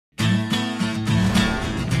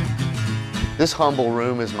This humble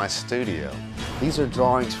room is my studio. These are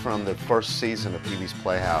drawings from the first season of Pee-wee's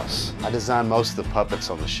Playhouse. I designed most of the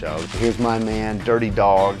puppets on the show. Here's my man, Dirty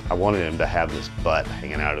Dog. I wanted him to have this butt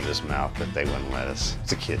hanging out of his mouth, but they wouldn't let us.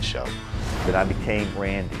 It's a kid's show. But I became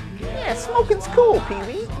Randy. Yeah, smoking's cool,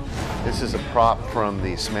 Pee-wee. This is a prop from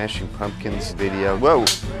the Smashing Pumpkins video. Whoa!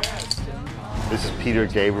 This is Peter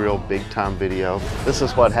Gabriel big time video. This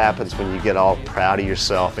is what happens when you get all proud of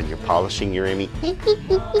yourself and you're polishing your Emmy.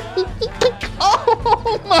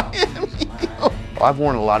 Oh, my Emmy! I've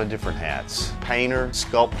worn a lot of different hats. Painter,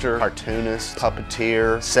 sculptor, cartoonist,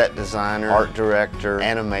 puppeteer, set designer, art director,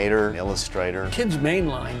 animator, illustrator. Kids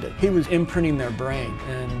mainlined it. He was imprinting their brain,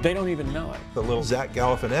 and they don't even know it. The little Zach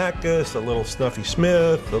Galifianakis, the little Snuffy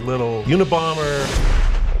Smith, the little Unabomber.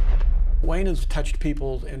 Wayne has touched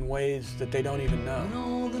people in ways that they don't even know.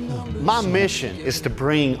 My mission is to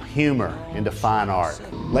bring humor into fine art.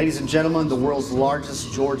 Ladies and gentlemen, the world's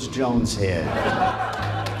largest George Jones head.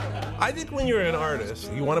 I think when you're an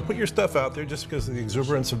artist, you want to put your stuff out there just because of the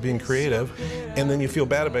exuberance of being creative, and then you feel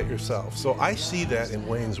bad about yourself. So I see that in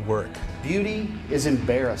Wayne's work. Beauty is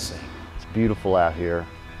embarrassing. It's beautiful out here.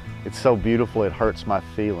 It's so beautiful it hurts my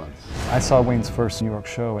feelings. I saw Wayne's first New York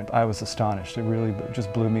show and I was astonished. It really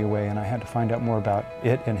just blew me away, and I had to find out more about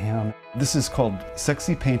it and him. This is called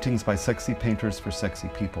Sexy Paintings by Sexy Painters for Sexy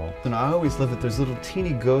People. And I always love that there's a little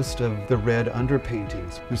teeny ghost of the red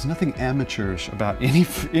underpaintings. There's nothing amateurish about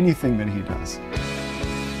anything that he does.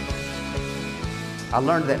 I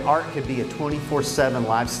learned that art could be a 24/7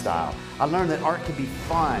 lifestyle. I learned that art could be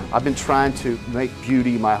fun. I've been trying to make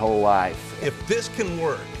beauty my whole life. If this can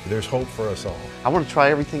work, there's hope for us all. I want to try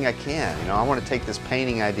everything I can. You know, I want to take this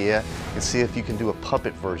painting idea and see if you can do a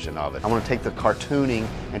puppet version of it. I want to take the cartooning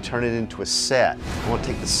and turn it into a set. I want to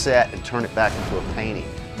take the set and turn it back into a painting.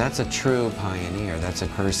 That's a true pioneer. That's a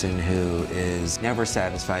person who is never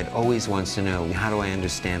satisfied, always wants to know, how do I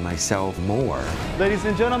understand myself more? Ladies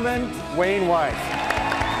and gentlemen, Wayne White.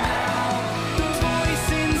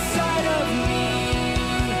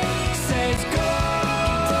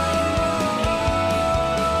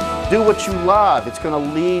 Do what you love. It's going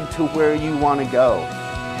to lead to where you want to go.